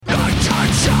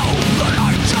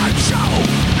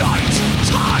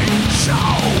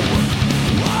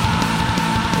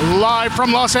Live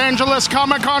from Los Angeles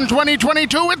Comic-Con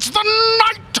 2022, it's the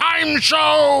Nighttime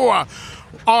Show!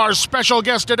 Our special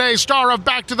guest today, star of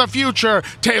Back to the Future,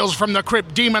 Tales from the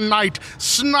Crypt, Demon Knight,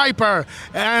 Sniper,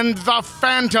 and The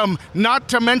Phantom, not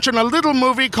to mention a little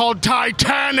movie called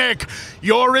Titanic.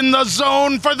 You're in the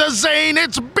zone for the Zane,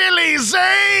 it's Billy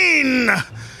Zane!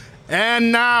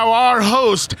 And now our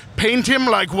host, paint him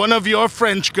like one of your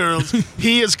French girls.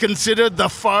 He is considered the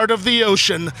fart of the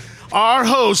ocean. Our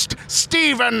host,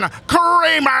 Stephen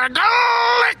Kramer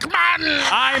Glickman.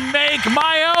 I make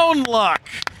my own luck.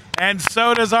 And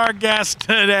so does our guest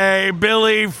today,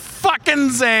 Billy fucking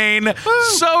Zane. Woo.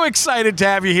 So excited to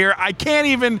have you here. I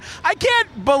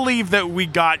can't believe that we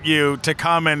got you to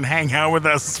come and hang out with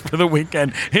us for the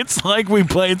weekend. It's like we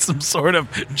played some sort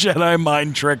of Jedi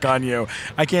mind trick on you.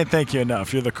 I can't thank you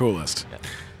enough. You're the coolest.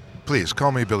 Please,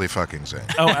 call me Billy fucking Zane.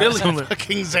 Oh, Billy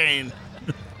fucking Zane.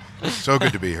 So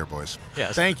good to be here, boys.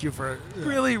 Yes. Thank you for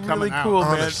really out. cool,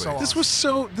 man. Honestly. This was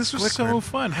so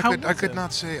fun. I could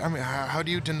not say. I mean, how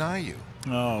do you deny you?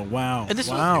 Oh, wow. And this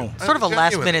wow. was sort of a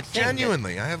last-minute thing.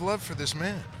 Genuinely, I have love for this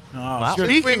man. Oh, wow.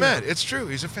 Since we met, it's true.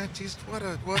 He's what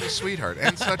a sweetheart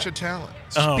and such a talent.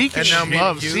 Oh. Speaking And now of me,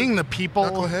 love, you, seeing the people...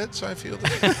 Knuckleheads, I feel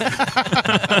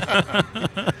that.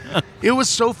 It was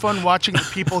so fun watching the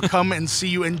people come and see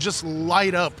you and just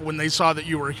light up when they saw that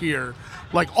you were here.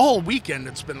 Like, all weekend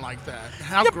it's been like that.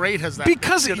 How great has that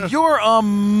because been? you're a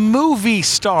movie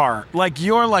star.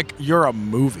 You're a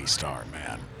movie star,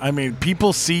 man. I mean,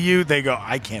 people see you, they go,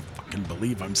 I can't fucking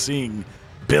believe I'm seeing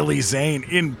Billy Zane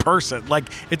in person. Like,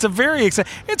 it's a very exciting.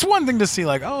 It's one thing to see,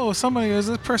 like, oh,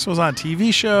 this person was on a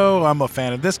TV show. I'm a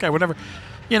fan of this guy, whatever.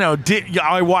 You know,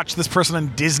 I watched this person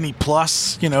on Disney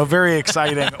Plus. You know, very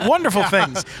exciting. Wonderful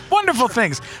things.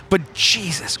 But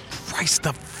Jesus Christ,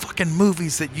 the fucking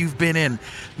movies that you've been in.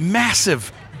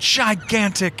 Massive,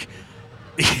 gigantic,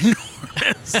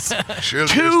 enormous.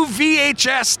 Two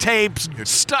VHS tapes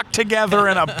stuck together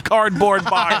in a cardboard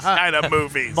box kind of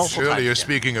movies. Surely you're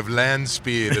speaking of Land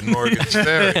Speed and Morgan's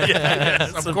Ferry.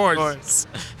 Yes, of course.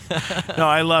 No,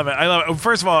 I love it.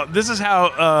 First of all, this is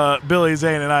how Billy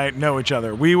Zane and I know each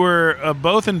other. We were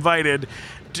both invited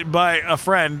by a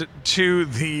friend to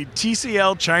the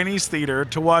TCL Chinese Theater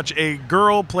to watch a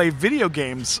girl play video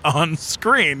games on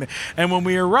screen. And when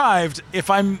we arrived, if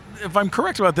I'm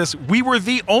correct about this, we were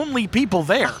the only people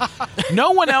there.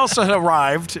 No one else had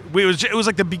arrived. It was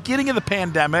like the beginning of the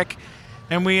pandemic.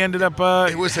 And we ended up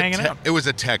hanging out. It was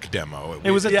a tech demo.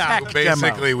 It was a tech demo.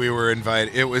 Basically, we were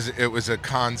invited. It was a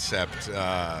concept,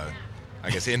 I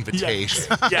guess, invitation.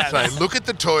 Yes. It's like, look at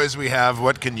the toys we have.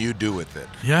 What can you do with it?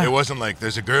 Yeah. It wasn't like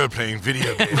there's a girl playing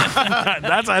video games.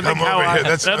 That's what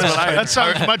That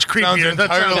sounds much creepier. Sounds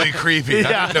entirely creepy.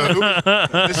 Yeah. I don't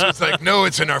know. This was like, no,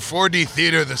 it's in our 4D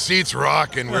theater. The seats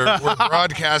rock, and we're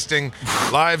broadcasting,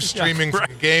 live streaming from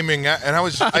gaming. And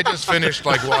I just finished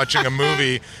like watching a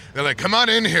movie. They're like, come on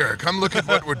in here. Come look at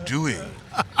what we're doing.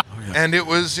 And it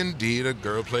was indeed a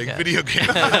girl playing video games.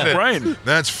 Right.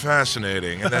 That's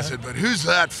fascinating. And I said, but who's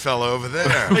that fellow over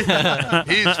there?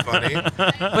 He's funny.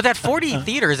 But that 4D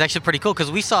theater is actually pretty cool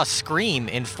because we saw Scream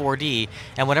in 4D,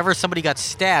 and whenever somebody got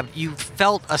stabbed, you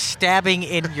felt a stabbing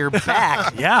in your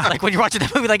back. Yeah. Like when you're watching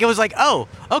that movie, like it was like, oh,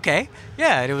 okay.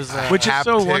 Yeah, it was. Which is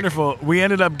so haptic. wonderful. We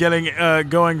ended up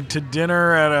going to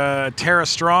dinner at Tara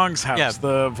Strong's house,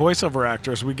 the voiceover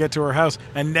actress. We get to her house,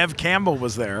 and Nev Campbell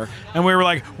was there. And we were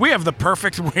like, we have the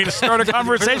perfect way to start a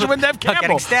conversation with Nev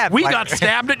Campbell. We got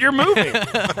stabbed at your movie.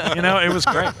 You know, it was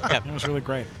great. It was really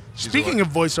great. Speaking of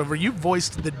voiceover, you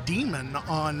voiced the demon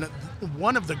on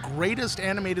one of the greatest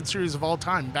animated series of all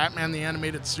time, Batman the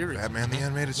Animated Series. Batman the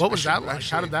Animated Series. What was that like?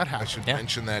 How did that happen? I should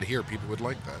mention that here. People would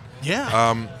like that.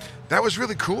 Yeah. That was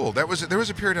really cool. There was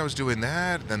a period I was doing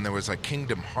that. Then there was like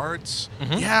Kingdom Hearts.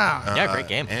 Mm-hmm. Yeah. Great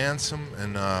game. Ansem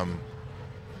and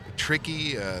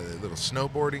Tricky, little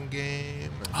snowboarding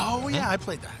game. Oh, yeah, I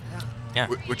played that. Yeah.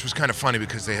 Which was kind of funny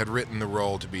because they had written the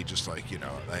role to be just like,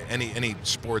 like any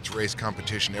sports race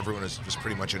competition, everyone was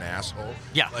pretty much an asshole.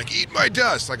 Yeah. Like, eat my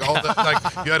dust. Like, all the,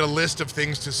 like, you had a list of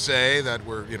things to say that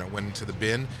were, went into the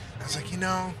bin. I was like,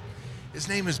 his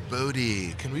name is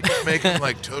Bodhi. Can we just make him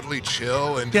like totally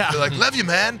chill and be like, love you,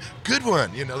 man. Good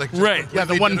one. Like just right. Yeah,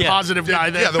 the one positive guy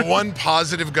there. Yeah, the one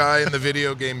positive guy in the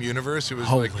video game universe who was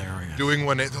hilarious. Like doing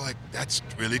one. They're like, that's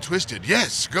really twisted.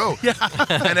 Yes, go. Yeah.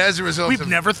 And as a result, we've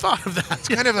never thought of that. It's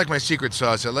kind of like my secret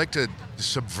sauce. I like to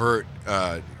subvert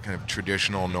kind of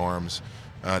traditional norms.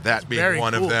 That being very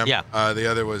one cool. of them. Yeah.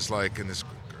 The other was like in this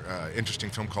interesting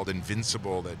film called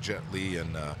Invincible that Jet Li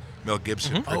and Mel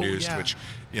Gibson produced, which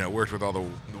worked with all the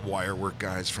wire work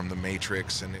guys from The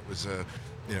Matrix, and it was a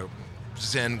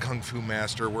Zen kung fu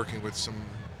master working with some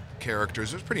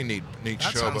characters. It was a pretty neat That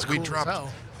show. sounds But we cool as dropped.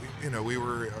 hell. We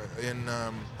were in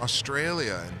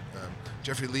Australia, and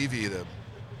Jeffrey Levy, the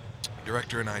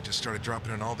director, and I just started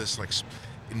dropping in all this like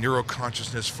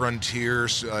neuroconsciousness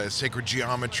frontiers, sacred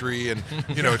geometry, and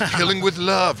killing with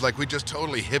love. Like we just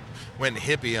totally went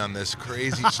hippie on this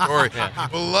crazy story.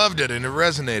 People loved it and it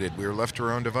resonated. We were left to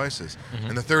our own devices.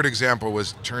 And the third example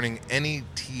was turning any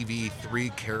TV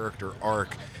 3-character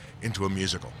arc into a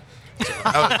musical. So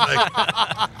I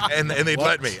was like, and they'd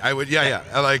let me. I would,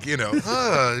 I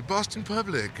like, Boston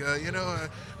Public,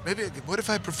 maybe, what if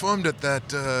I performed at that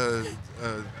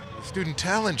student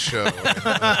talent show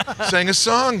and, sang a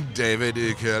song, David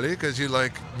Kelly, because you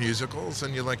like musicals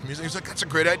and you like music. He's like, that's a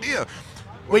great idea.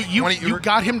 Wait, you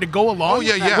got him to go along? Oh,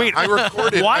 yeah. Wait, I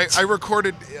recorded. what? I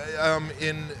recorded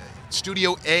in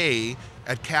Studio A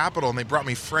at Capitol, and they brought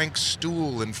me Frank's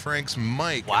stool and Frank's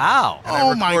mic. Wow. And Oh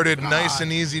I my recorded God. Nice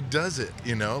and Easy Does It,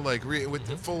 with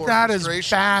the full That is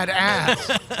orchestration.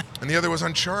 badass. And the other was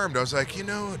Uncharmed. I was like,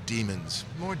 demons,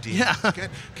 more demons. Yeah.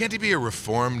 Can't he be a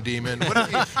reformed demon?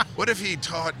 What if he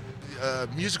taught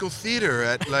musical theater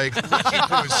at like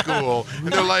Wikipedia school?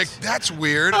 And they're like, that's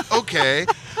weird. Okay.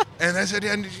 And I said,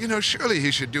 and surely he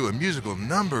should do a musical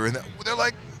number. And they're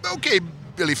like, okay,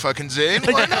 Billy fucking Zane,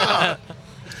 why not?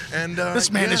 And This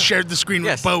man has shared the screen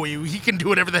Yes. with Bowie. He can do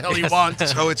whatever the hell he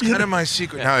wants. So it's kind of my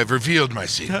secret. Now I've revealed my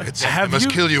secrets. I Have must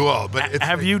you- kill you all. But it's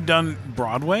Have like, you done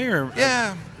Broadway or?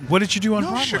 Yeah. What did you do on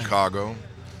Broadway? Chicago.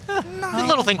 A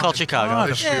little thing called Chicago. God.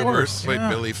 The of Schubert course, played yeah.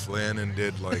 Billy Flynn and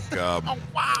did like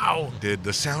Wow. did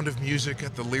The Sound of Music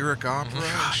at the Lyric Opera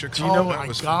in Chicago. Do you know That my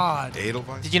was God.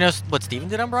 Edelweiss. Did you know what Steven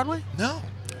did on Broadway? No.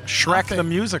 Shrek the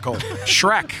musical.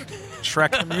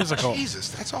 Shrek the musical. Jesus,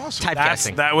 that's awesome.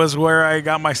 Typecasting. That was where I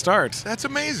got my start. That's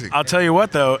amazing. I'll tell you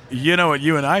what, though. You know what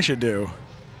you and I should do?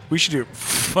 We should do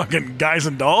fucking Guys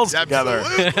and Dolls together.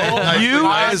 Absolutely. You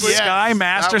That as was- Sky that was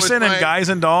Masterson and my- Guys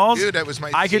and Dolls. Dude, that was my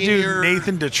I could do senior-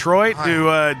 Nathan Detroit.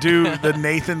 Do the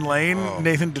Nathan Lane, Oh,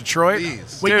 Nathan Detroit.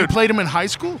 please. Wait, you Dude, played him in high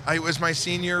school? It was my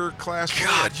senior class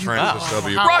at you Francis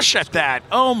W. rush at that.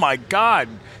 Oh my God.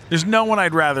 There's no one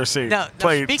I'd rather see Now,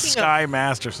 play speaking of- Sky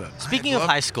Masterson. Speaking of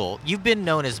high school, you've been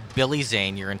known as Billy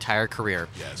Zane your entire career.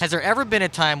 Yes. Has there ever been a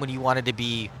time when you wanted to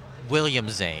be William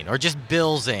Zane or just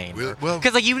Bill Zane? Well-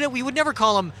 Because we would never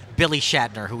call him Billy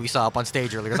Shatner, who we saw up on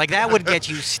stage earlier. Like that would get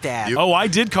you stabbed. Oh, I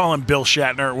did call him Bill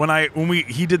Shatner when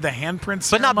he did the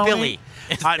handprint But not ceremony. Billy.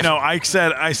 I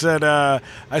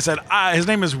said his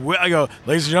name is I go,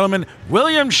 ladies and gentlemen,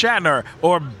 William Shatner,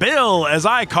 or Bill as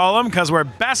I call him because we're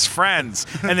best friends.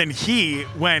 And then he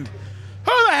went,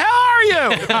 who the hell are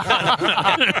you?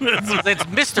 It's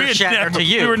Mr. Shatner to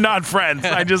you. We were not friends.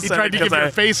 I just He said tried it to give 'cause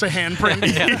your face a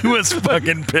handprint. He was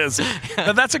fucking pissed.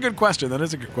 But that's a good question. That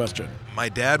is a good question. My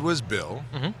dad was Bill,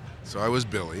 so I was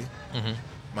Billy.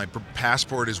 My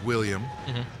passport is William.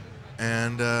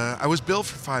 And I was Bill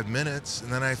for 5 minutes,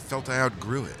 and then I felt I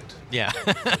outgrew it. Yeah.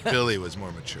 Billy was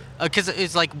more mature. Because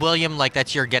it's like William, like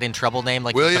that's your get in trouble name,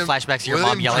 like William, the flashbacks to your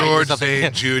William mom yelling George at you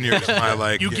or something. Zane Jr. is my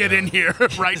like. You get in here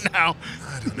right now.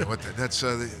 I don't know what that's.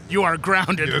 You are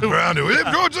grounded. You're grounded.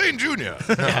 William George Zane Jr.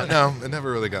 No, it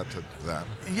never really got to that.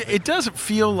 It does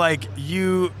feel like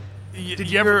you. Did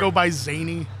you ever go by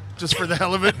Zany just for the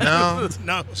hell of it? No.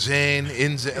 No. Zane,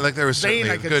 like there were Zane,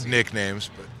 certainly I could good see. nicknames,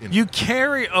 but You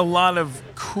carry a lot of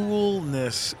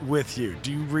coolness with you.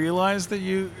 Do you realize that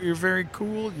you're very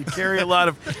cool? You carry a lot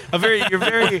of you're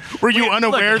very. Were you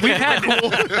unaware Look,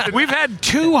 that we've had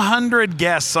 200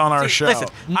 guests on our show. Listen,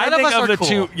 none of us are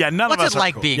cool. None What's of us it are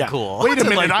like cool. being Yeah. cool? Wait What's a it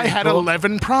minute, like I being had cool?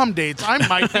 11 prom dates. I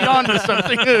might be onto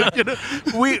something.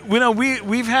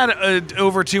 We've had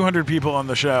over 200 people on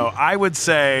the show. I would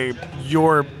say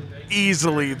you're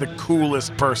easily the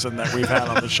coolest person that we've had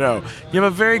on the show. You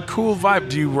have a very cool vibe.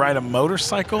 Do you ride a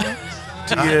motorcycle?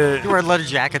 Do You you wear leather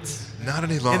jackets. not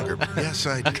any longer. But yes,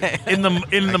 I do. in the I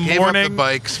gave up the morning?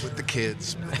 bikes with the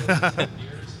kids.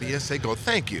 BSA Gold.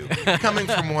 Thank you. Coming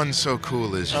from one so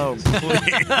cool as you. Oh,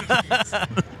 please.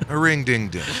 A ring ding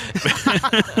ding.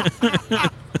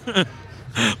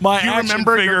 My Do you action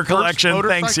remember your figure first collection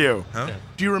thanks motorcycle? you. Huh?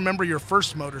 Do you remember your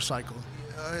first motorcycle?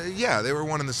 Yeah, they were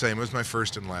one and the same. It was my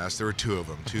first and last. There were two of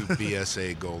them. Two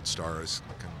BSA Gold Stars,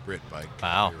 kind of Brit bike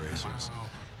Wow. racers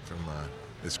from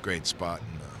this great spot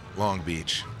in Long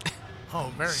Beach.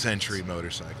 Oh, very Century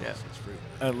Motorcycles. Yeah. It's pretty.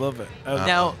 I love it.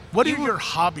 Now, What are your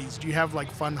hobbies? Do you have like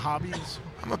fun hobbies?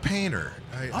 I'm a painter.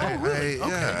 Oh, really? Okay.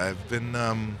 Yeah, I've been.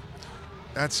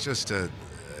 That's just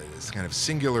this kind of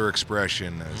singular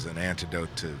expression as an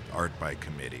antidote to art by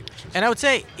committee. Which is And I would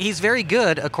say he's very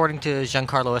good, according to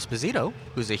Giancarlo Esposito,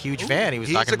 who's a huge fan. He was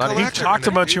he's talking a about it. collector. He talked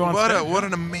about you on what stage. what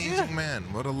an amazing man.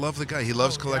 What a lovely guy. He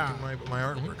loves collecting my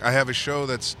artwork. I have a show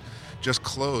that's just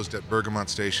closed at Bergamot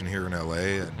Station here in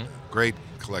L.A. and a great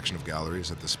collection of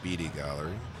galleries at the Speedy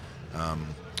Gallery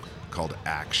called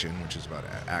Action, which is about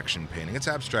action painting. It's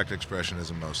abstract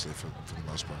expressionism mostly for the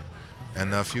most part.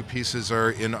 And a few pieces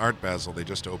are in Art Basel. They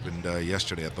just opened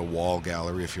yesterday at the Wall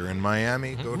Gallery. If you're in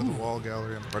Miami, go to the Wall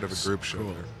Gallery. I'm part of a group show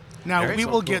there. Now, Very we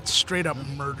cool. will get straight up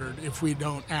murdered if we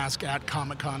don't ask at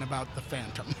Comic-Con about the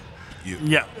Phantom.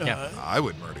 Yeah. I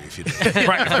would murder you if you did.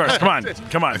 Right, of course.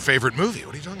 Come on. My favorite movie.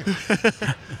 What are you talking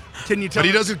about? Can you tell But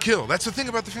he us- doesn't kill. That's the thing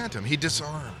about the Phantom. He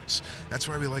disarms. That's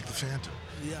why we like the Phantom.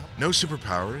 Yeah. No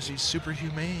superpowers. He's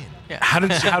superhumane. How did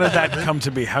that come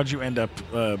to be? How did you end up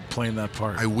playing that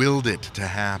part? I willed it to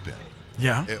happen.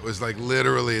 Yeah. It was like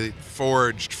literally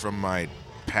forged from my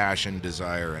passion,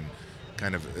 desire, and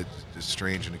kind of a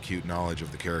strange and acute knowledge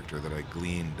of the character that I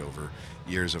gleaned over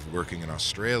years of working in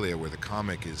Australia, where the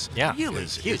comic is Really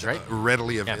is, huge, is, right?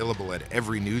 readily available at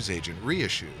every newsagent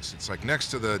reissues. It's like next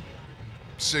to the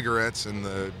cigarettes and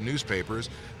the newspapers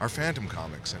are Phantom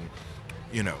comics, and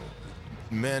you know,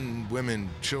 men, women,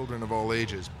 children of all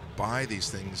ages buy these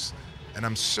things, and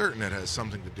I'm certain it has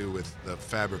something to do with the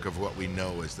fabric of what we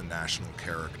know as the national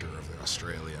character of the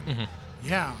Australian,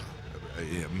 Yeah.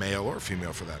 male or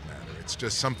female for that matter. It's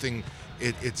just something.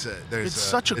 It's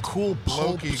such a cool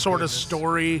pulp blokey sort of goodness.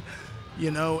 story, you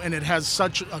know, and it has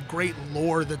such a great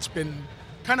lore that's been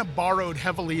kind of borrowed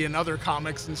heavily in other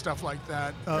comics and stuff like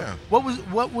that. Yeah.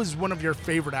 What was one of your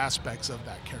favorite aspects of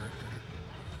that character?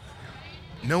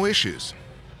 No issues.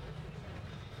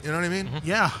 You know what I mean?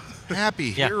 Yeah. Happy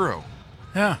Yeah. hero.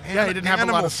 Yeah. Yeah, he didn't have a lot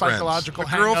Animal of psychological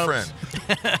friends,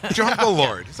 a girlfriend, Jungle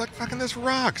Lord. He's like, fucking this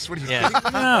rocks. What are you Yeah.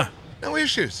 kidding me? Yeah. No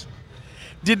issues.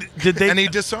 Did they? And he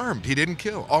disarmed. He didn't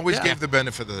kill. Always Yeah. gave the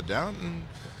benefit of the doubt. And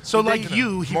So like you know,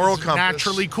 you, he moral was compass.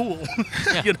 naturally cool.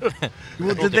 You know?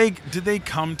 Well, did they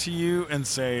come to you and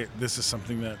say this is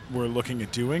something that we're looking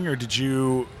at doing, or did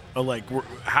you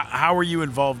how were you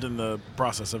involved in the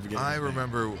process of getting? I it made?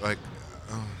 remember, like,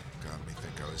 oh God, let me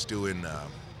think. I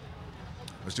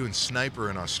was doing Sniper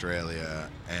in Australia,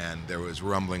 and there was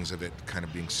rumblings of it kind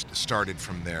of being started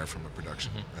from there, from a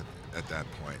production at that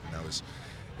point. And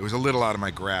it was a little out of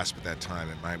my grasp at that time,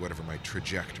 and my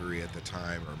trajectory at the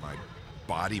time, or my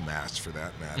body mass for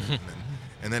that matter.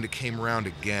 And then it came around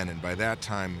again, and by that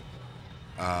time,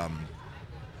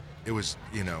 it was,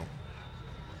 you know,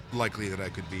 likely that I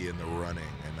could be in the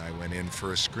running, and I went in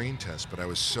for a screen test, but I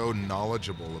was so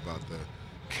knowledgeable about the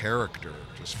character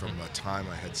just from the time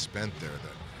I had spent there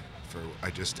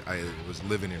that I was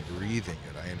living and breathing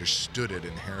it. I understood it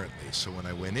inherently. So when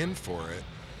I went in for it,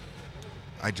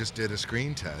 I just did a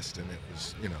screen test, and it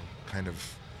was, you know, kind of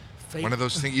Fate. one of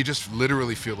those things you just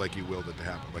literally feel like you willed it to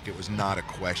happen. Like it was not a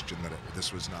question that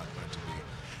this was not meant to be.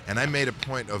 And I made a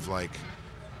point of, like,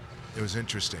 it was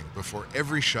interesting. Before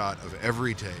every shot of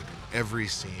every take, every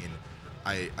scene,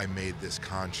 I made this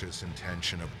conscious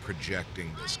intention of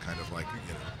projecting this kind of, like,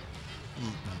 you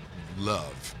know,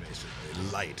 love,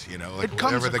 basically, light, you know, like It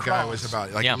comes whatever the guy was across.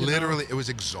 about. Like, Yeah. literally, it was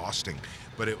exhausting.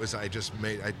 But it was, I just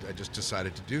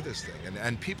decided to do this thing.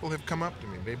 And people have come up to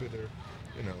me. Maybe they're,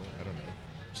 you know, I don't know,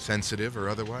 sensitive or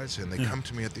otherwise, and they come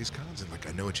to me at these cons and, like,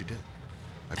 I know what you did.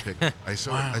 I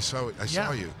saw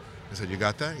you. I said, you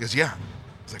got that? He goes, yeah.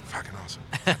 It's like, fucking awesome.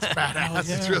 Badass.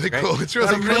 It's really Great. cool. It's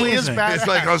really It cool. really is badass. It's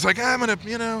like, I was like, I'm gonna,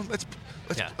 you know,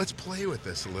 Yeah. let's play with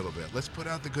this a little bit. Let's put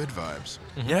out the good vibes.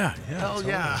 Yeah. Hell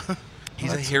totally. yeah.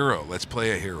 He's a hero. Let's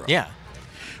play a hero. Yeah.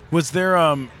 Was there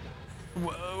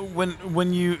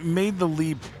when you made the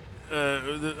leap?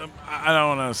 I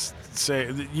don't want to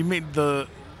say you made the.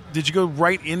 Did you go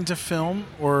right into film,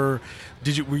 or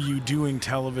were you doing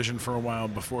television for a while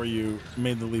before you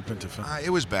made the leap into film? It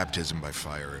was baptism by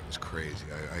fire. It was crazy.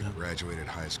 I graduated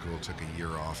high school, took a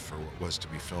year off for what was to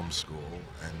be film school,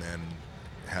 and then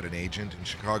had an agent in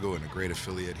Chicago and a great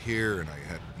affiliate here, and I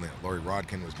had Laurie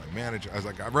Rodkin was my manager. I was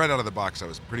like, right out of the box, I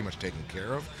was pretty much taken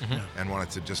care of, and wanted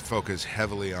to just focus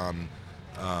heavily on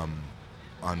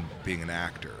being an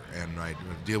actor. And my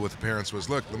deal with the parents was,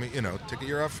 look, let me, you know, take a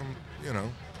year off from, you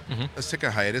know, let's take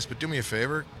a hiatus, but do me a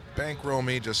favor, bankroll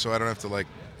me just so I don't have to, like,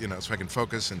 you know, so I can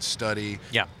focus and study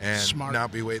and Smart.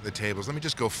 not be waiting the tables. Let me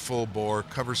just go full bore,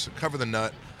 cover the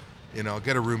nut, you know,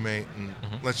 get a roommate, and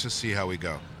let's just see how we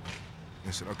go. And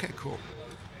I said, okay, cool.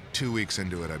 2 weeks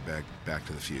into it, I begged Back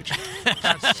to the Future.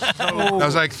 I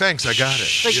was like, thanks, I got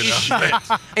it. You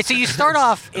know? And so you start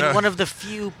off in one of the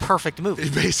few perfect movies.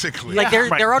 Basically. Like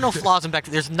there are no flaws in Back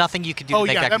to. There's nothing you can do to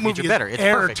make Back to the Future better. It's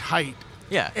perfect. Airtight.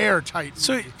 Yeah. Airtight.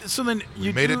 So then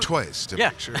you made it twice to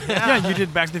make sure. Yeah, you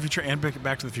did Back to the Future and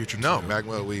Back to the Future. No,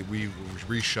 too. we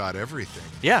reshot everything.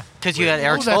 Yeah, because you had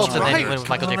Eric that's Stoltz and then right. you went with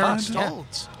Michael J. Fox. Yeah.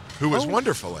 Stoltz. Who was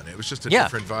wonderful in it. It was just a Yeah,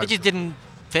 different vibe. it just didn't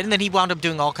fit, and then he wound up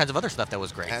doing all kinds of other stuff that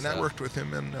was great. And so. I worked with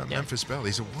him in Memphis Belle.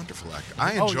 He's a wonderful actor.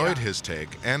 I Oh, enjoyed yeah. his take,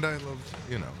 and I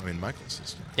loved, Michael's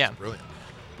system. Yeah. Brilliant.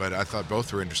 But I thought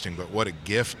both were interesting. But what a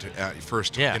gift at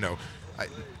first, Yeah.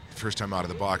 first time out of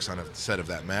the box on a set of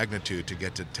that magnitude to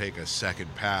get to take a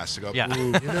second pass to go, Yeah.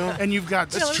 ooh, And you've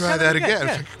got let's try that again.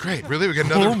 Yeah. It's like, great, really? We got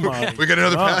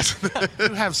another pass.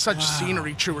 you have such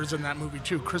scenery chewers in that movie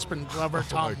too. Crispin Glover,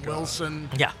 Tom Wilson,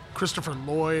 Yeah. Christopher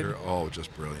Lloyd. They're all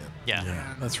just brilliant. Yeah.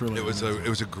 Yeah, that's really. It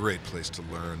was a great place to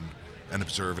learn and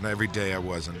observe. And every day I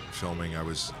wasn't filming, I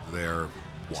was there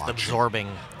Just watching. absorbing.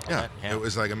 all Yeah, that, it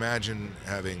was like imagine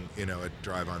having a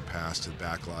drive on past to the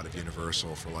back lot of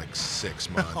Universal for like 6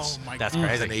 months. Oh my That's God.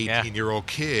 As crazy. an 18-year-old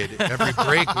kid, every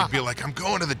break would be like, I'm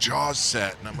going to the Jaws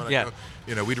set, and I'm gonna Yeah.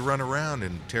 go. We'd run around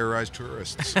and terrorize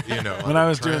tourists. When I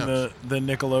was doing trams. the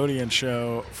Nickelodeon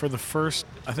show for the first,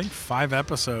 I think 5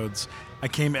 episodes, I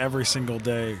came every single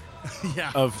day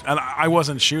Yeah. and I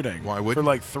wasn't shooting. Why for wouldn't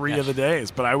like 3 of the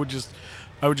days, but I would just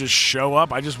show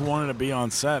up. I just wanted to be on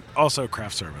set. Also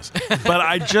craft service. But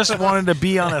I just wanted to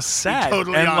be on a set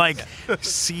Totally and on like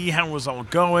see how it was all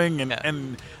going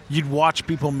and you'd watch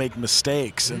people make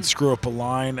mistakes and screw up a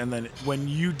line, and then when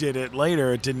you did it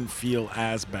later, it didn't feel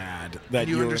as bad that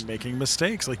you were making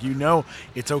mistakes. Like,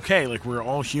 it's okay. Like, we're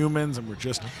all humans and we're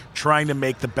just trying to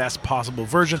make the best possible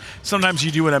version. Sometimes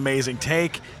you do an amazing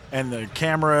take and the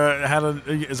camera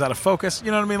is out of focus.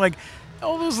 You know what I mean? Like,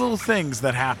 all those little things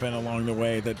that happen along the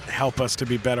way that help us to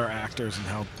be better actors and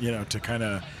help, to kind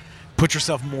of put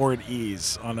yourself more at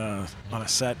ease on a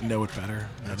set and know it better.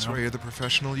 That's why you're the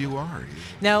professional you are.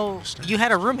 Now, you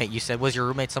had a roommate, you said. Was your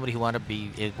roommate somebody who wanted to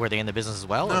be, were they in the business as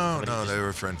well? or No, somebody who they just- were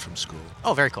a friend from school.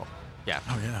 Oh, very cool. Yeah.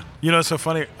 Oh, yeah. It's so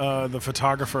funny. The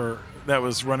photographer that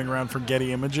was running around for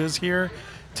Getty Images here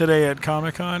today at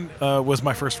Comic-Con was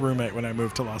my first roommate when I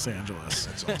moved to Los Angeles.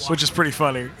 That's awesome. Which is pretty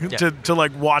funny to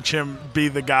like watch him be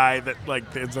the guy that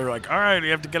like they're like, all right,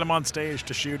 you have to get him on stage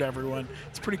to shoot everyone.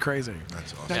 It's pretty crazy.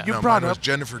 That's awesome. Now, you No, brought mine was up-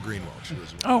 Jennifer Greenwald. She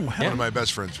was Oh, one hell. of my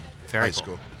best friends from Very high cool.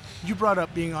 school. You brought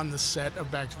up being on the set of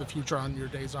Back to the Future on your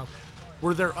days off.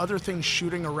 Were there other things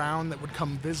shooting around that would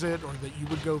come visit or that you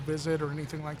would go visit or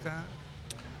anything like that?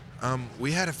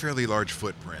 We had a fairly large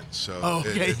footprint, so Oh,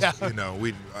 okay, yeah.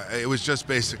 it was just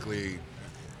basically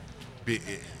the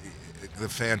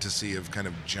fantasy of kind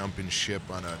of jumping ship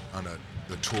on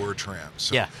the tour tram.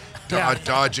 So Yeah.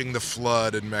 dodging the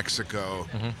flood in Mexico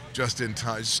just in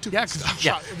time. Stupid Yeah, 'cause stuff.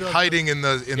 you shot- Hiding in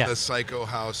the Yeah. psycho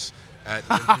house at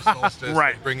winter solstice,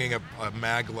 Right. bringing a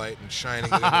mag light and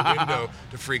shining it in the window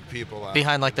to freak people out.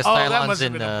 Behind like the Oh, that Cylons must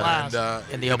have been a blast.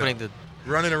 And, in the you opening, know,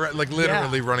 running around, like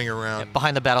literally running around.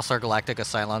 behind the Battlestar Galactica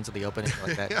Cylons at the opening,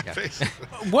 like that. Yeah, Yeah.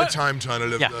 basically. What- The time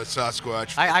tunnel of Yeah. the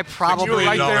Sasquatch. I probably, You were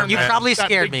right there in you that- probably that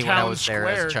scared big me when I town was there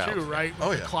as a square, child. too, right? Oh,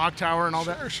 With yeah. the clock tower and all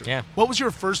that. Sure. Yeah. What was your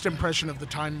first impression of the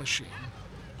time machine?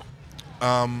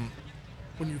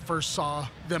 When you first saw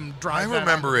them I drive that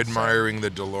remember onto the set? admiring the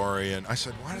DeLorean. I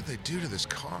said, "What did they do to this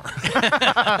car?"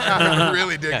 I remember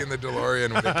really digging the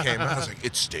DeLorean when it came out. I was like,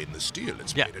 "It's stainless steel.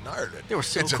 It's Yeah. made in Ireland. They were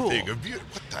so it's cool. a thing of beauty.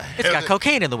 What the hell? It's got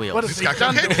cocaine in the wheels. What has It's he got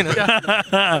done to cocaine. it?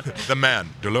 Yeah. The man,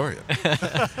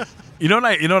 DeLorean. You know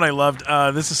what I loved?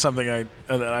 This is something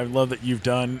I love that you've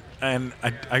done, and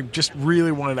I just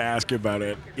really wanted to ask you about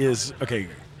it. Is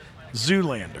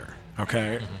Zoolander,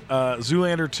 okay,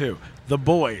 Zoolander 2, The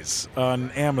Boys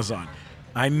on Amazon.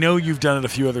 I know you've done it a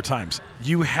few other times.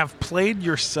 You have played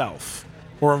yourself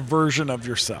or a version of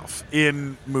yourself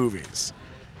in movies,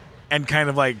 and kind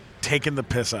of like taken the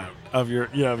piss out of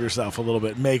of yourself a little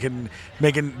bit, making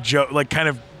joke, like kind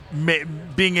of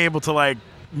being able to like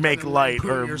make light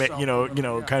or yourself a little bit,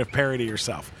 yeah. kind of parody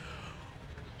yourself.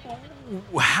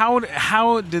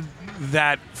 How did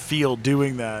that feel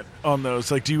doing that on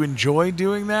those? Like, do you enjoy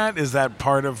doing that? Is that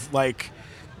part of like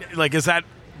is that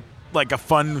like a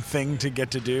fun thing to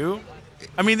get to do?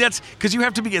 I mean, that's because you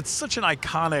have to be at such an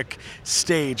iconic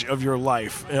stage of your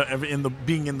life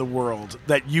being in the world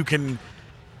that you can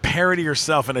parody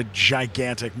yourself in a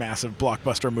gigantic, massive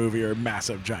blockbuster movie or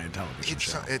massive giant television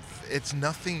show. It's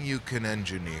nothing you can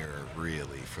engineer,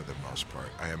 really, for the most part,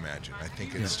 I imagine. I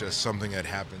think it's just something that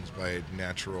happens by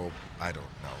natural, I don't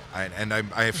know.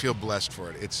 I feel blessed for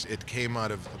it. It came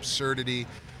out of absurdity,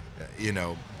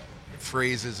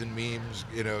 phrases and memes,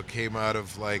 came out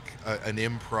of like an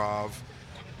improv.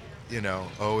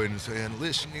 And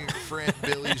listen to your friend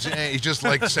Billy Zane. He's just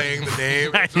like saying the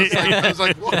name. I was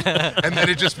like, what? And then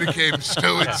it just became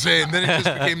so insane. Then it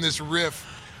just became this riff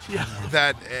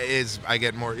that I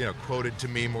get more, quoted to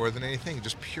me more than anything,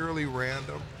 just purely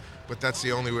random. But that's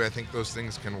the only way I think those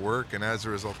things can work. And as a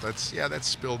result, that's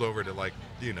spilled over to like,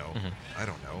 I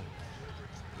don't know,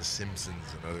 The Simpsons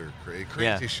and other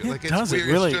crazy shit. Like it's weird.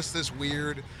 Really? It's just this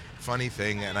weird, funny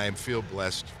thing, and I feel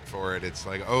blessed for it. It's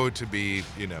like, to be,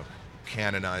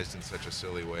 canonized in such a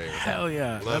silly way. Hell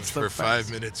yeah. Loved for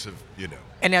 5 minutes of,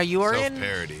 And now you are in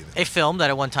self-parody. a film that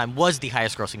at one time was the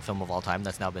highest grossing film of all time.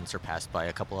 That's now been surpassed by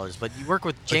a couple others. But you work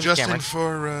with James Adjusting Cameron.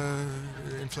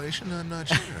 for inflation, I'm not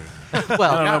sure. Well,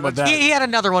 I don't know about that. he had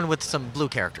another one with some blue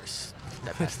characters.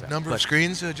 That passed out. Number of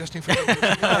screens adjusting for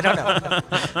I don't know.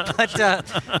 But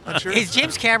Not sure. is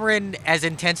James Cameron as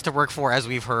intense to work for as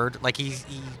we've heard? Like he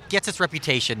gets its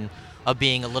reputation of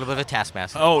being a little bit of a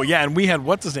taskmaster. Oh yeah, and we had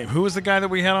what's his name? Who was the guy that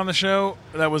we had on the show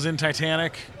that was in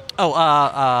Titanic?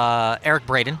 Oh, Eric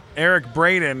Braeden. Eric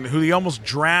Braeden, who he almost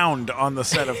drowned on the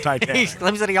set of Titanic.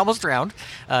 Let me say he almost drowned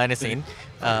in a scene.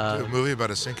 A movie about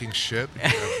a sinking ship.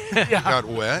 Got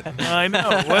wet. I know.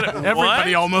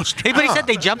 Everybody almost. But he said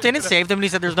they jumped in and saved him, and he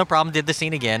said there's no problem. Did the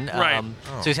scene again. Right.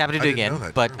 So he's happy to do it I didn't again. know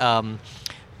that. But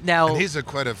now, And he's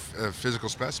quite a physical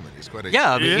specimen. He's quite a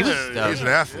yeah, I mean, he Yeah. was he's an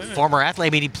athlete. former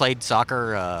athlete. I mean, he played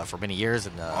soccer for many years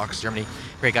in Boxer. Germany.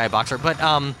 Great guy, boxer. But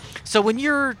so when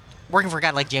you're working for a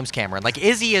guy like James Cameron, like,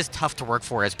 is he as tough to work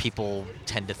for as people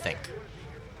tend to think?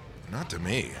 Not to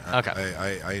me. Okay.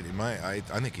 I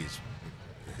think he's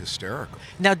hysterical.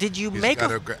 Now, did you He's make got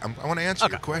a... I want to answer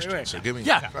your Wait, question, wait. so give me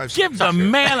Yeah, 5 give seconds. the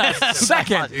man a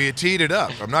second. You teed it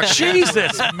up. I'm not gonna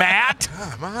Jesus, Matt.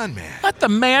 Come on, man. Let the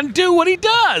man do what he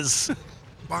does.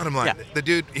 Bottom line, Yeah. the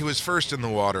dude, he was first in the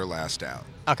water, last out.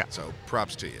 Okay. So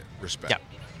props to you. Respect. Yeah.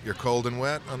 You're cold and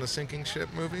wet on the sinking ship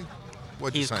movie?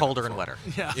 What'd you He's sign colder up and for? wetter.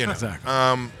 Yeah. You know,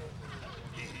 Exactly.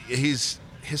 he's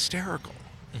hysterical.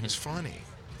 He's funny.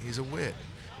 He's a wit.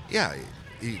 Yeah,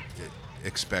 he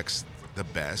expects the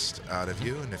best out of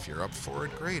you, and if you're up for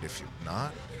it, great. If you're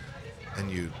not, and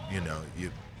you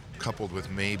coupled with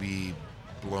maybe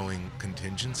blowing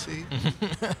contingency,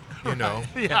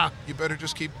 Yeah. you better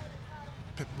just keep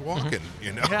walking.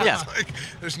 Yeah. It's like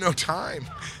there's no time.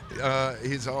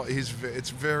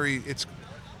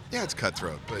 It's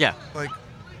cutthroat, but Yeah.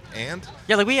 and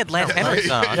Yeah, like we had Lance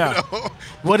Henriksen on. Yeah.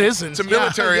 What isn't? it's a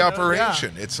military Yeah.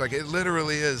 operation. It's like it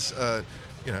literally is,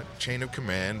 chain of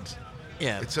command.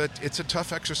 Yeah. It's a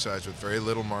tough exercise with very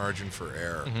little margin for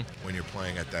error when you're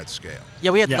playing at that scale.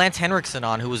 Yeah, we had Yeah. Lance Henriksen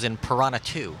on, who was in Piranha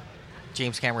 2,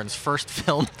 James Cameron's first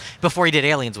film, before he did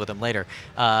Aliens with him later.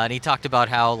 And he talked about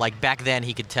how, like, back then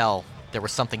he could tell there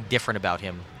was something different about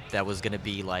him that was going to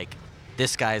be like,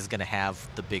 this guy's going to have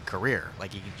the big career.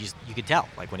 Like, you could tell,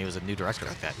 like, when he was a new director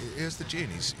like that. Here's the gene.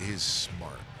 He's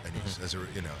smart and he's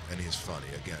and he's funny.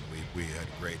 Again, we had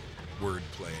great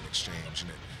wordplay and exchange, and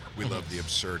we love the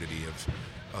absurdity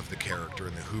of the character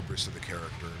and the hubris of the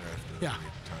character. And after every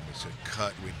time we said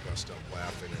cut, we'd bust up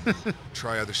laughing and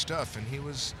try other stuff. And he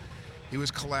was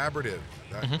collaborative.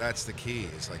 That's the key.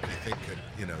 It's like you think that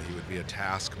he would be a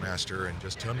taskmaster and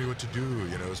just tell me what to do.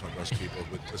 Is what most people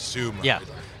would assume. Yeah.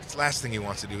 The last thing he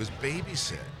wants to do is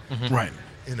babysit. Right.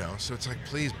 So it's like,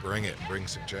 please bring it and bring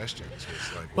suggestions.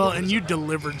 It's like, Well, what and is you it?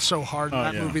 delivered so hard in Oh,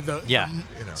 that yeah. movie. Yeah.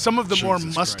 Some of the more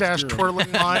Jesus mustache Christ,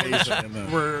 twirling lines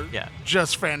amazing. were Yeah.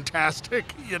 just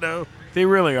fantastic. They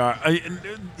really are.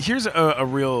 Here's a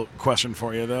real question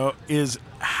for you, though: is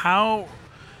how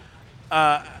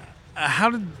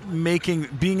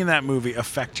did being in that movie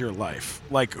affect your life?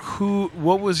 Like,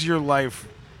 what was your life?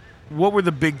 What were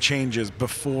the big changes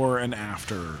before and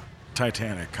after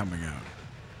Titanic coming out?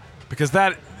 Because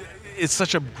that is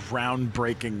such a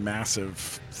groundbreaking, massive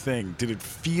thing. Did it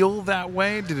feel that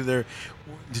way?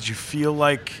 Did you feel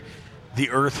like the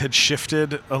Earth had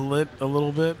shifted a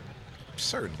little bit?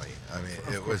 Certainly. I mean,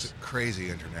 it was a crazy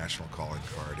international calling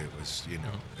card. It was,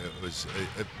 it was,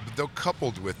 though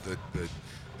coupled with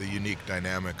the unique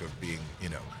dynamic of being,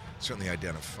 certainly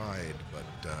identified, but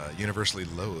universally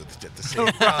loathed at the same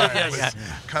time.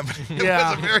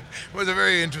 It was a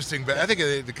very interesting. I think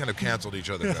they kind of canceled each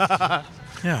other.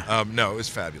 Yeah. No, it was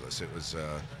fabulous. It was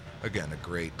again a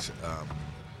great.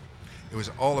 It was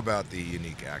all about the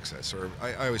unique access. Or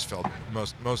I always felt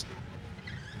most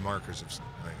markers of,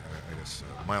 I guess,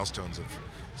 milestones of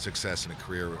success in a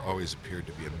career always appeared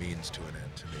to be a means to an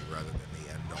end to me rather than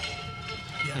the end all.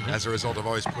 as a result of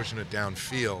always pushing it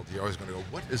downfield, you're always going to go,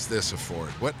 what is this afford?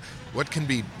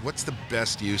 What's the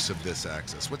best use of this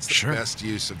access? What's the best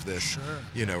use of this?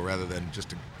 Rather than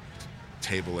just a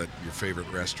table at your favorite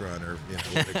restaurant or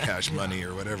with the cash money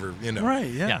or whatever. Right.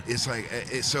 Yeah. It's like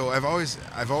so. I've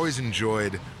always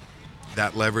enjoyed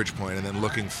that leverage point, and then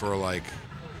looking for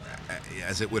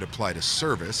as it would apply to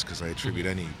service, because I attribute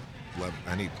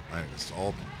it's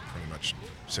all pretty much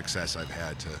success I've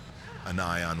had to an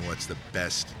eye on what's the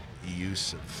best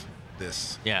use of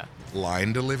this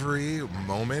line delivery,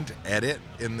 moment, edit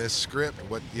in this script.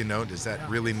 What does that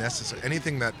really necessary?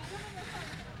 Anything that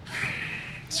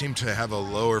seem to have a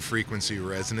lower frequency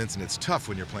resonance, and it's tough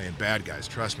when you're playing bad guys,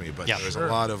 trust me, but there's a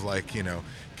lot of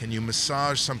can you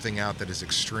massage something out that is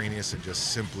extraneous and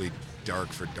just simply dark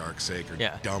for dark's sake or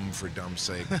dumb for dumb's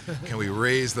sake? Can we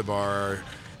raise the bar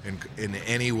in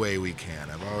any way we can?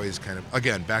 I've always kind of,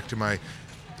 again, back to my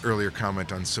earlier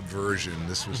comment on subversion,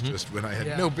 this was just when I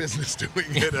had no business doing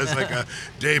it as like a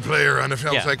day player on a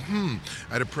film. It's like,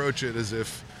 I'd approach it as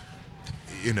if,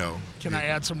 can I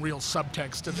add some real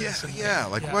subtext to this?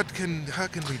 How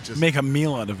can we just make a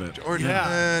meal out of it? Or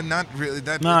not really.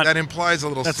 That implies a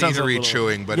little scenery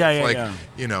chewing, but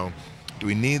do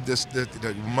we need this?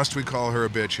 Must we call her a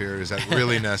bitch here? Is that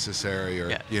really necessary?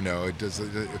 Or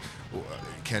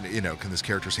can this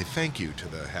character say thank you to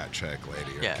the hat check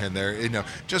lady? Or can there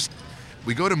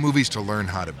we go to movies to learn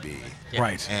how to be.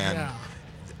 Right. And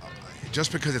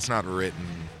just because it's not written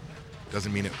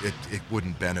doesn't mean it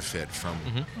wouldn't benefit from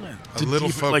a little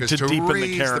focus to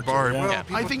raise the bar. Well,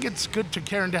 I think it's good to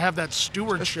Karen to have that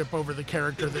stewardship over the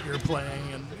character that you're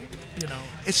playing, and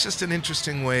it's just an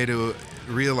interesting way to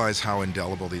realize how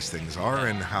indelible these things are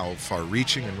and how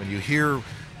far-reaching. And when you hear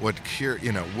what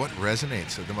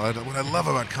resonates with them, what I love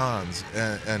about cons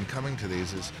and coming to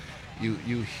these is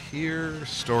you hear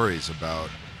stories about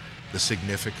the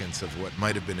significance of what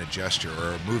might have been a gesture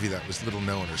or a movie that was little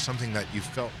known or something that you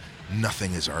felt.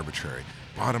 Nothing is arbitrary.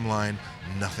 Bottom line,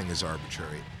 nothing is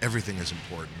arbitrary. Everything is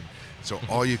important. So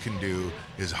all you can do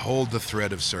is hold the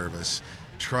thread of service,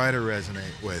 try to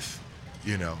resonate with,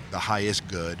 the highest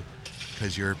good,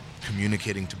 because you're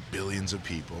communicating to billions of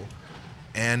people.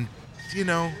 And,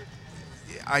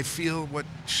 I feel what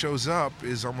shows up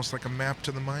is almost like a map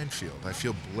to the minefield. I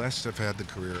feel blessed I've had the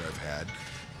career I've had.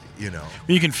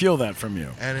 You can feel that from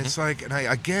you, and it's like, and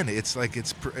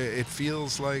it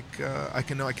feels like I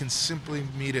can simply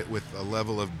meet it with a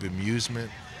level of bemusement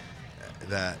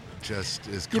that just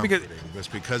is comforting,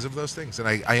 just because of those things. And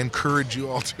I encourage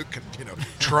you all to,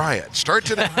 try it. Start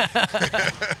today.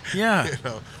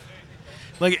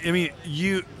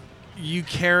 You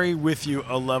carry with you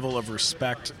a level of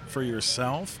respect for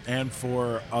yourself and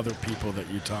for other people that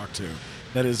you talk to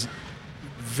that is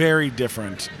very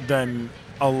different than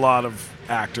a lot of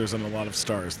actors and a lot of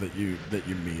stars that you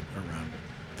meet around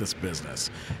this business,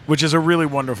 which is a really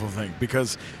wonderful thing,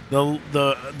 because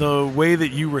the way that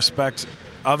you respect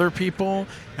other people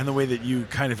and the way that you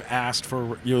kind of asked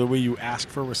for, the way you ask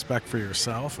for respect for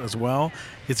yourself as well,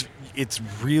 it's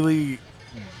really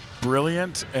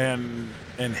brilliant and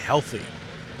healthy.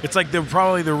 It's like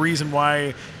probably the reason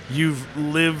why you've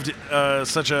lived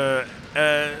such a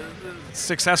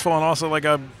successful and also like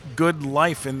a good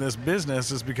life in this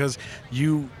business is because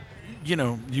you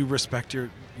respect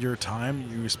your time,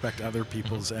 you respect other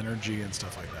people's energy and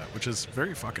stuff like that, which is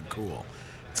very fucking cool.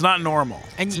 It's not normal.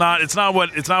 And it's not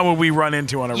what we run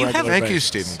into on a regular basis. Thank you,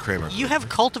 Stephen Kramer. You have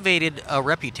cultivated a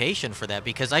reputation for that,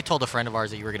 because I told a friend of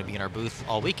ours that you were going to be in our booth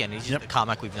all weekend. He's just a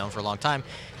comic we've known for a long time,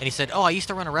 and he said, "Oh, I used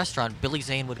to run a restaurant. Billy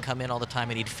Zane would come in all the time,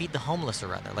 and he'd feed the homeless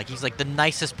around there. Like, he's like the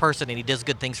nicest person, and he does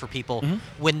good things for people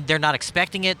when they're not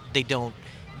expecting it. They don't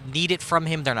need it from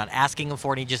him. They're not asking him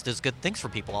for it. He just does good things for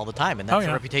people all the time, and that's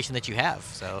the reputation that you have.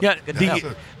 So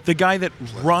the guy that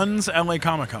runs LA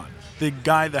Comic-Con,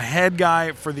 the head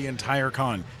guy for the entire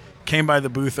con, came by the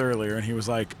booth earlier, and he was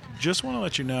like, "Just want to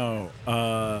let you know,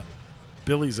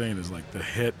 Billy Zane is like the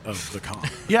hit of the con."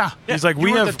 He's like,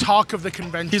 we have the talk of the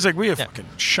convention. He's like, we have fucking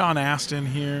Sean Astin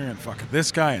here, and fucking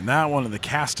this guy and that one, and the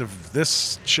cast of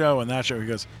this show and that show. He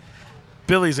goes,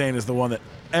 Billy Zane is the one that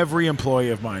every employee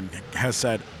of mine has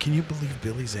said, "Can you believe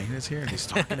Billy Zane is here?" And he's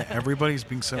talking to everybody. He's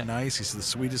being so nice. He's the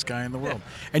sweetest guy in the world.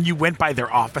 And you went by their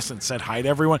office and said hi to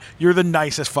everyone. You're the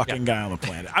nicest fucking guy on the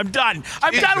planet. I'm done.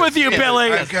 I'm done with you,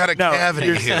 Billy. I've got a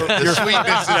cavity here. The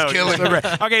sweetness is killing me.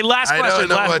 Okay, last question. I don't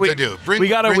know what to do. Bring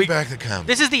back the comment.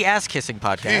 This is the ass-kissing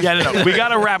podcast. No. We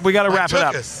gotta wrap it up. We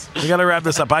gotta wrap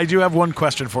this up. I do have one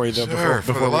question for you, though. Sure,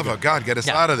 for the love of God, get us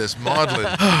out of this maudlin.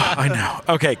 I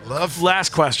know. Okay, last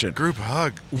question. Group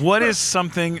hug. What is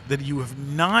something that you have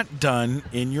not done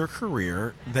in your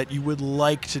career that you would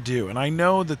like to do? And I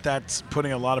know that that's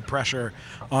putting a lot of pressure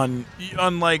on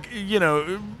like,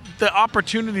 the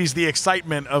opportunities, the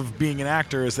excitement of being an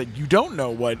actor is that you don't know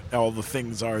what all the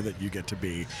things are that you get to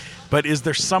be. But is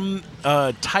there some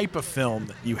type of film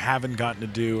that you haven't gotten to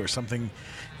do, or something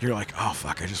you're like, oh,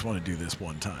 fuck, I just want to do this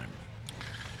one time?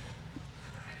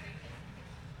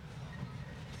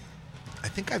 I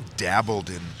think I've dabbled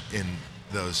in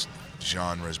those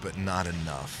genres, but not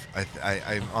enough.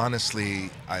 I honestly,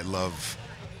 I love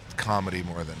comedy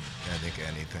more than I think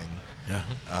anything. Yeah.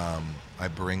 I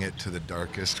bring it to the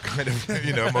darkest kind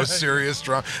of, most serious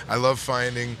drama. I love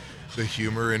finding the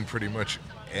humor in pretty much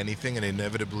anything, and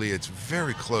inevitably it's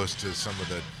very close to some of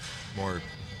the more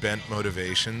bent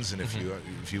motivations, and if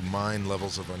you mine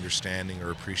levels of understanding or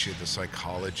appreciate the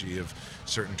psychology of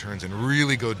certain turns and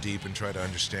really go deep and try to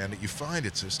understand it, you find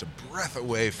it's just a breath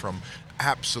away from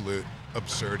absolute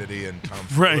absurdity and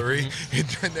tomfoolery.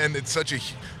 Right. And it's such a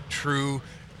true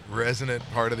resonant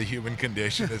part of the human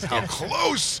condition is how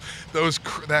close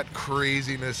that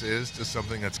craziness is to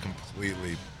something that's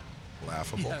completely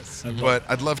laughable. Yes. But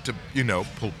I'd love to,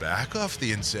 pull back off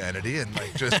the insanity and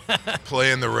just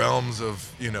play in the realms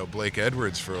of, Blake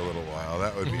Edwards for a little while.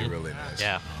 That would be really nice.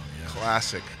 Yeah.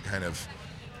 Classic kind of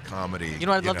comedy.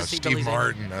 I'd love to see Steve Billy Zane.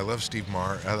 Martin. I love Steve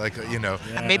Martin. I like,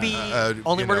 Maybe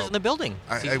Only Murders in the Building.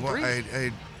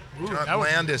 John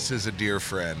Landis is a dear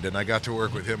friend, and I got to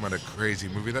work with him on a crazy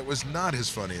movie that was not his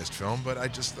funniest film, but I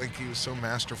just think he was so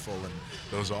masterful in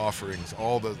those offerings,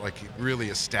 all the really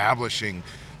establishing,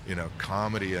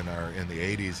 comedy in the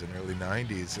 80s and early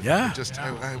 90s. And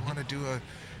I want to do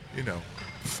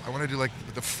I want to do like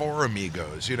the Four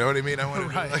Amigos. You know what I mean? I want to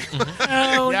do like,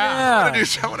 hell yeah.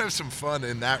 I want to have some fun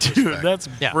in that Dude, respect. that's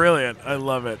brilliant. I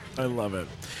love it.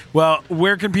 Well,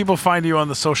 where can people find you on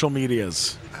the social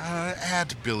medias?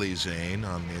 At Billy Zane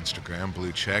on Instagram,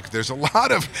 blue check. There's a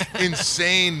lot of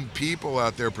insane people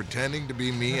out there pretending to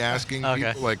be me, asking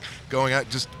people, like, going out,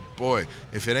 just, boy,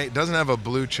 if it doesn't have a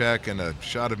blue check and a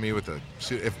shot of me with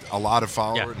a lot of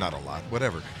followers, not a lot,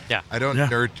 whatever. Yeah. I don't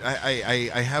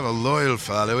I have a loyal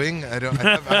following. I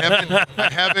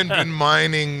haven't been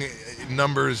mining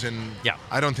numbers, and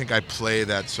I don't think I play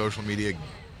that social media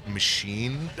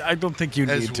machine. I don't think you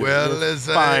need to. As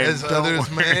others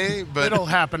may, but it'll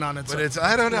happen on its own. But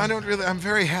I don't really. I'm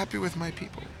very happy with my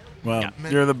people. Well,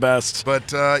 you're the best.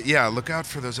 But look out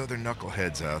for those other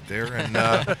knuckleheads out there, and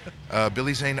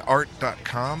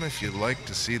BillyZaneArt.com if you'd like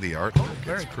to see the artwork.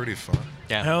 It's pretty fun.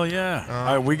 Yeah. Hell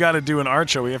yeah! We got to do an art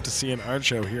show. We have to see an art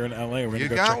show here in LA. We're You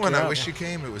go got check one. it out. I wish you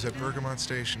came. It was at Bergamot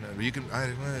Station. You can.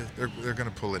 They're going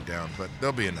to pull it down, but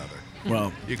there'll be another.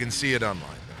 Well, you can see it online.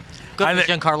 Go to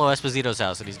Giancarlo Esposito's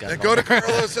house, and he's got. Go to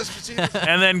Carlos Esposito's.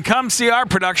 and then come see our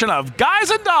production of Guys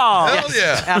and Dolls. Hell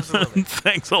yeah! Absolutely.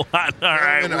 Thanks a lot. All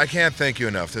right. I can't thank you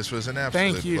enough. This was an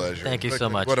absolute pleasure. Thank you so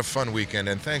much. What a fun weekend,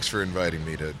 and thanks for inviting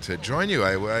me to join you.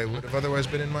 I would have otherwise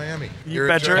been in Miami. You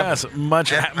bet your ass. Much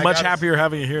happier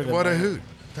having you here than What that. a hoot.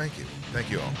 Thank you.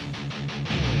 Thank you all.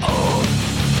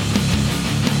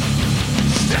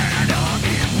 Stand up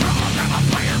in front of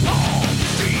a